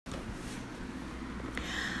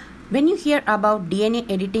When you hear about DNA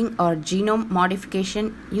editing or genome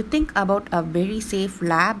modification, you think about a very safe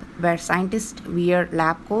lab where scientists wear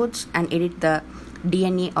lab coats and edit the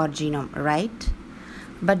DNA or genome, right?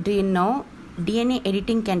 But do you know DNA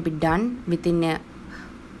editing can be done within a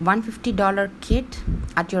 $150 kit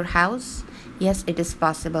at your house? Yes, it is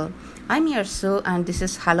possible. I'm your Sue and this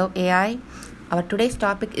is Hello AI. Our today's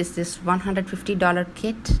topic is this $150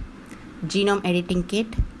 kit, genome editing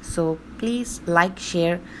kit. So please like,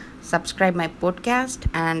 share, subscribe my podcast,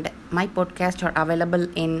 and my podcasts are available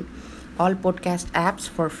in all podcast apps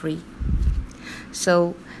for free.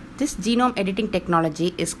 So this genome editing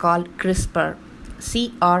technology is called CRISPR,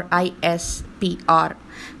 CRISPR,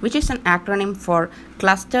 which is an acronym for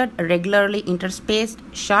Clustered Regularly Interspaced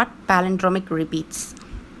Short Palindromic Repeats.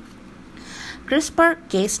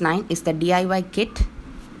 CRISPR-Cas9 is the DIY kit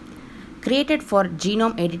created for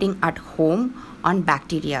genome editing at home on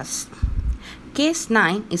bacteria.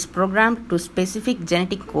 Cas9 is programmed to specific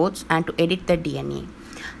genetic codes and to edit the DNA.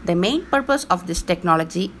 The main purpose of this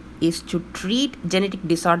technology is to treat genetic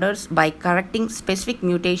disorders by correcting specific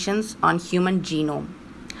mutations on human genome.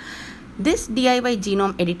 This DIY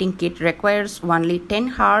genome editing kit requires only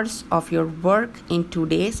 10 hours of your work in 2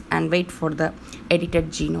 days and wait for the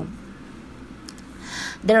edited genome.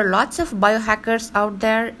 There are lots of biohackers out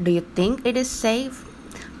there. Do you think it is safe?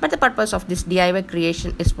 But the purpose of this DIY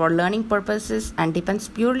creation is for learning purposes and depends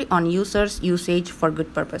purely on users' usage for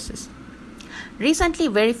good purposes. Recently,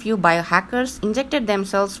 very few biohackers injected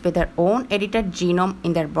themselves with their own edited genome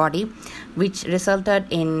in their body, which resulted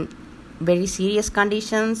in very serious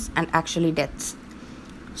conditions and actually deaths.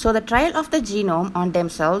 So the trial of the genome on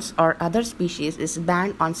themselves or other species is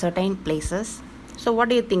banned on certain places. So what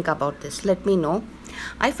do you think about this? Let me know.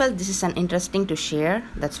 I felt this is an interesting to share.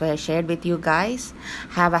 That's why I shared with you guys.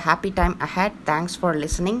 Have a happy time ahead. Thanks for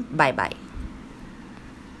listening. Bye bye.